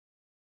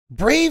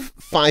Brave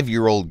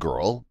 5-year-old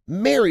girl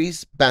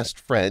marries best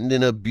friend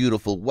in a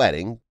beautiful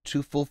wedding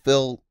to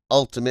fulfill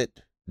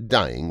ultimate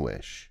dying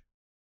wish.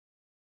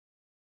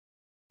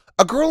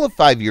 A girl of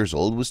 5 years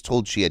old was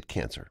told she had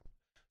cancer,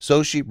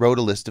 so she wrote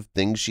a list of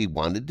things she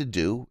wanted to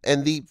do,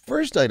 and the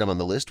first item on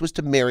the list was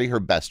to marry her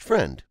best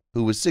friend,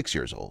 who was 6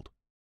 years old.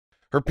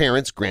 Her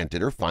parents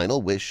granted her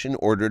final wish in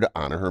order to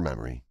honor her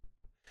memory.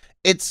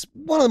 It's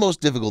one of the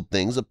most difficult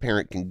things a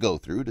parent can go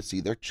through to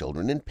see their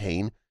children in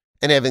pain,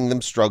 and having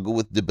them struggle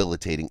with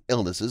debilitating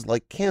illnesses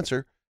like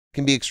cancer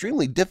can be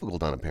extremely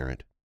difficult on a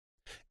parent.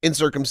 In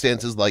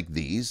circumstances like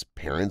these,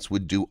 parents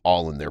would do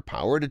all in their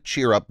power to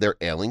cheer up their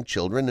ailing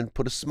children and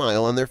put a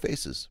smile on their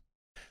faces.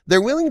 They're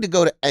willing to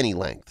go to any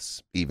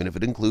lengths, even if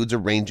it includes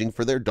arranging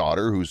for their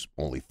daughter, who's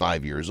only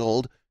 5 years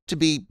old, to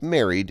be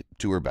married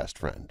to her best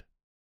friend.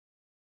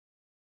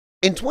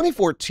 In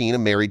 2014, a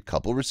married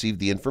couple received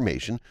the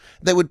information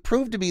that would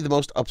prove to be the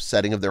most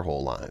upsetting of their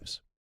whole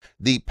lives.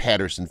 The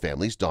Patterson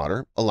family's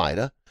daughter,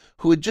 Elida,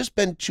 who had just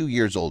been 2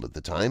 years old at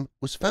the time,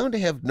 was found to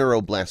have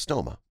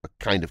neuroblastoma, a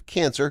kind of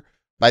cancer,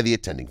 by the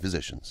attending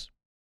physicians.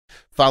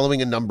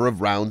 Following a number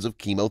of rounds of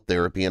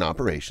chemotherapy and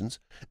operations,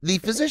 the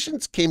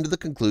physicians came to the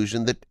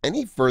conclusion that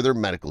any further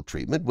medical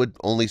treatment would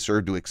only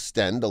serve to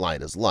extend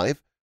Elida's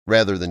life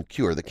rather than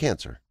cure the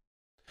cancer.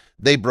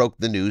 They broke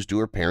the news to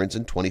her parents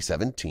in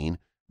 2017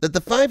 that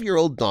the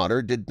 5-year-old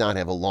daughter did not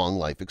have a long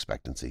life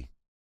expectancy.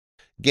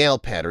 Gail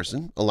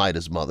Patterson,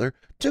 Elida's mother,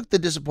 took the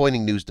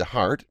disappointing news to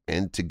heart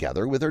and,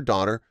 together with her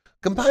daughter,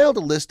 compiled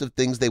a list of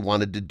things they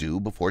wanted to do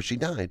before she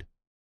died.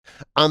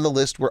 On the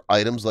list were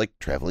items like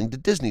traveling to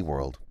Disney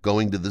World,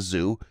 going to the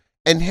zoo,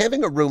 and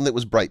having a room that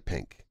was bright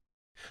pink.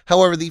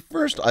 However, the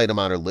first item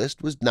on her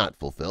list was not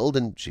fulfilled,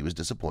 and she was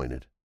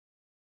disappointed.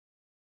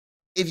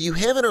 If you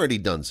haven't already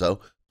done so,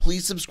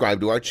 please subscribe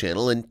to our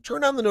channel and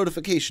turn on the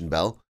notification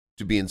bell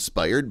to be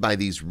inspired by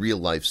these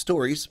real-life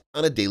stories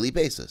on a daily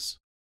basis.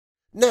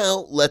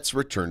 Now, let's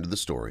return to the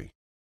story.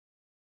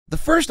 The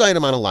first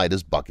item on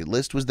Elida's bucket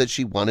list was that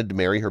she wanted to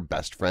marry her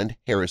best friend,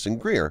 Harrison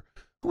Greer,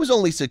 who was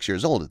only 6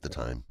 years old at the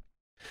time.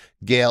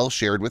 Gail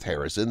shared with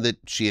Harrison that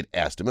she had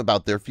asked him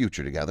about their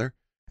future together,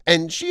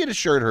 and she had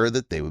assured her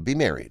that they would be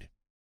married.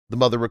 The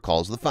mother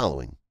recalls the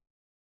following.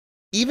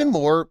 Even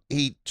more,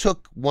 he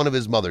took one of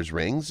his mother's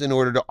rings in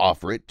order to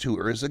offer it to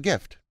her as a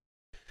gift.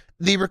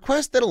 The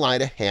request that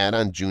Elida had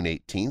on June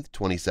 18,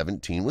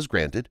 2017 was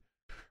granted.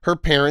 Her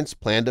parents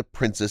planned a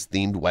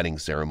princess-themed wedding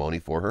ceremony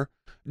for her,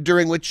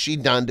 during which she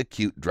donned a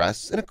cute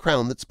dress and a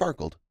crown that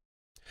sparkled.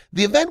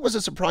 The event was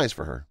a surprise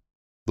for her.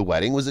 The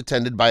wedding was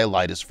attended by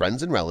Elida's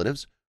friends and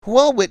relatives, who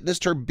all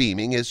witnessed her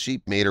beaming as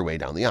she made her way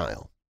down the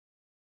aisle.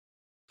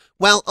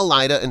 While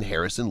Elida and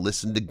Harrison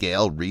listened to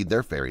Gail read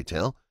their fairy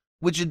tale,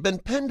 which had been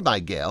penned by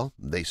Gail,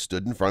 they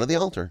stood in front of the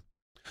altar.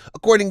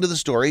 According to the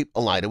story,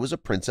 Elida was a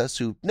princess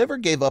who never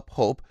gave up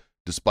hope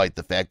despite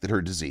the fact that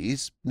her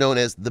disease, known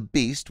as the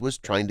Beast, was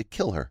trying to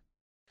kill her.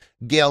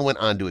 Gail went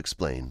on to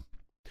explain,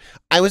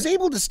 "I was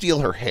able to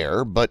steal her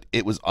hair, but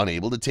it was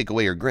unable to take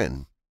away her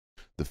grin."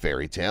 The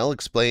fairy tale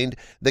explained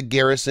that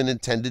Garrison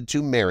intended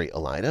to marry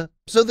Elida,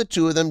 so the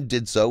two of them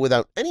did so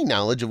without any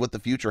knowledge of what the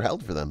future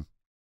held for them.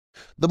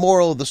 The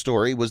moral of the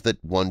story was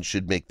that one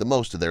should make the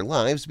most of their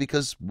lives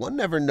because one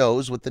never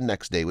knows what the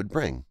next day would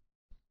bring.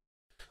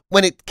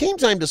 When it came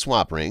time to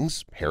swap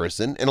rings,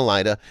 Harrison and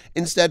Elida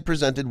instead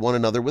presented one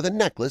another with a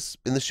necklace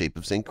in the shape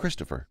of St.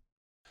 Christopher.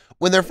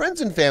 When their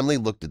friends and family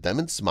looked at them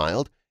and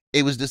smiled,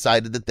 it was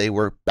decided that they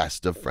were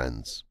best of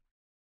friends.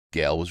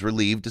 Gail was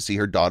relieved to see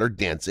her daughter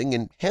dancing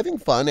and having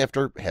fun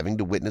after having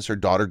to witness her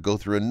daughter go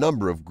through a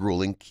number of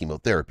grueling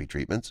chemotherapy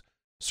treatments,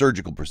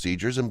 surgical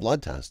procedures, and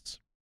blood tests.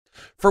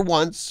 For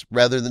once,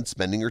 rather than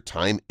spending her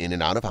time in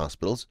and out of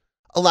hospitals,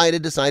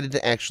 Elida decided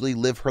to actually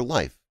live her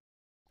life.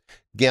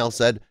 Gail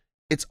said,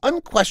 "It's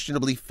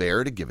unquestionably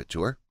fair to give it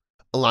to her.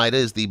 Elida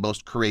is the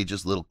most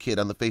courageous little kid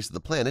on the face of the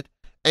planet,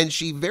 and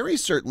she very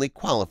certainly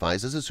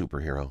qualifies as a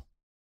superhero."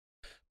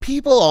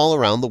 People all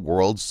around the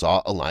world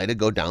saw Elida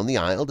go down the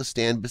aisle to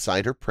stand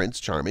beside her Prince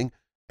Charming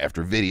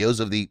after videos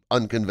of the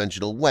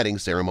unconventional wedding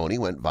ceremony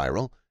went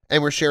viral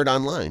and were shared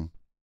online.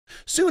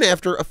 Soon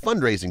after, a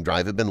fundraising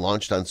drive had been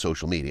launched on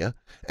social media,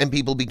 and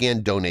people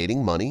began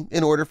donating money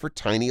in order for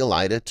tiny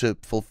Elida to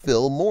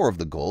fulfill more of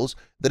the goals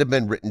that had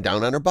been written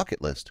down on her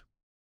bucket list.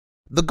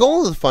 The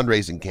goal of the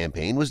fundraising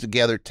campaign was to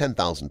gather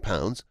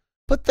 £10,000,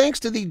 but thanks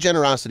to the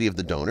generosity of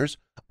the donors,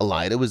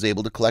 Elida was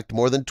able to collect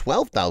more than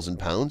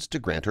 £12,000 to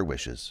grant her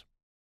wishes.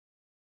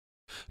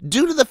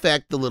 Due to the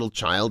fact the little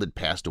child had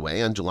passed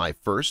away on July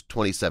 1,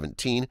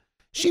 2017,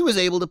 she was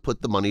able to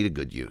put the money to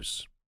good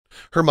use.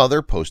 Her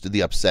mother posted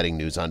the upsetting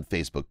news on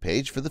Facebook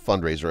page for the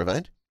fundraiser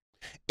event.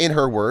 In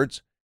her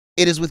words,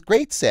 "It is with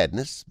great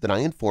sadness that I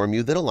inform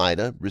you that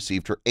Elida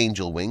received her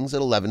angel wings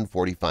at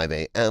 11:45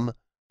 a.m.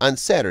 on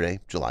Saturday,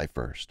 July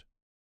 1st.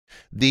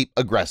 The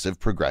aggressive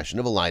progression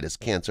of Elida's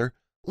cancer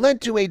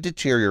led to a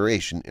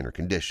deterioration in her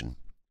condition.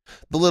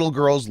 The little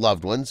girl's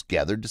loved ones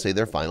gathered to say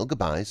their final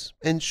goodbyes,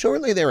 and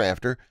shortly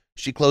thereafter,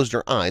 she closed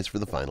her eyes for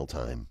the final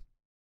time."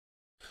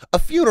 A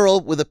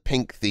funeral with a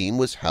pink theme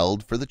was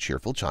held for the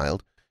cheerful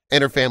child,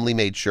 and her family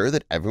made sure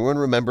that everyone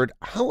remembered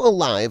how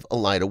alive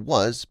Elida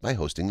was by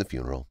hosting the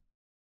funeral.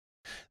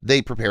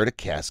 They prepared a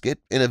casket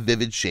in a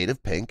vivid shade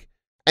of pink,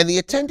 and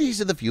the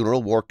attendees of the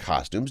funeral wore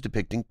costumes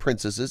depicting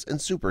princesses and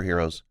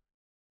superheroes.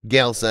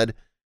 Gail said,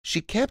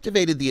 "She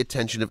captivated the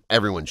attention of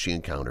everyone she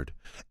encountered,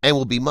 and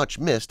will be much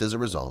missed as a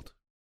result."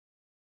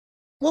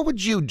 What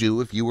would you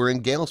do if you were in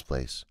Gail's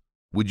place?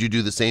 Would you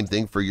do the same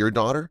thing for your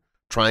daughter,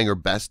 trying her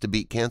best to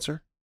beat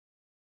cancer?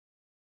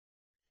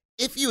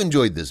 If you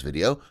enjoyed this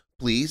video,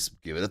 please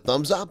give it a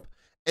thumbs up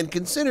and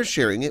consider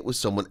sharing it with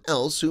someone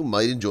else who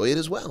might enjoy it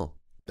as well.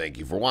 Thank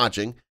you for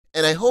watching,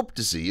 and I hope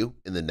to see you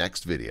in the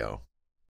next video.